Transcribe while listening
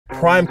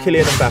prime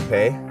Kylian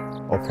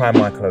Mbappé or prime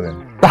Michael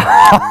Owen?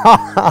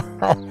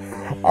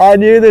 I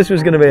knew this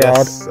was going to be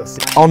Yes, hard.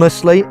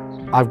 Honestly,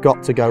 I've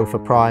got to go for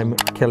prime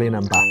Kylian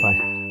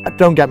Mbappé.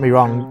 Don't get me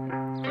wrong,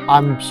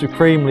 I'm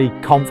supremely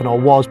confident, or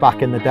was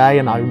back in the day,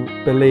 and I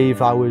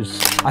believe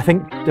I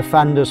think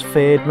defenders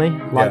feared me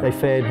like they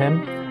feared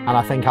him, and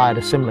I think I had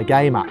a similar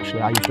game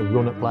actually. I used to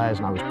run at players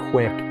and I was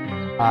quick.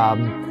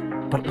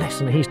 But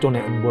listen, he's done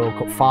it in World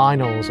Cup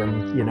finals,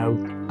 and you know,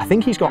 I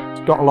think he's got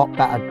a lot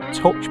better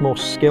touch, more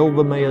skill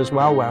than me as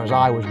well, whereas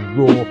I was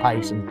raw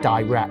pace and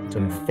direct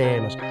and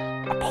fearless.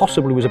 I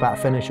possibly was a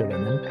better finisher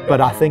than him,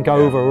 but I think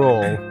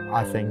overall,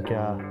 I think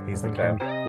he's the player.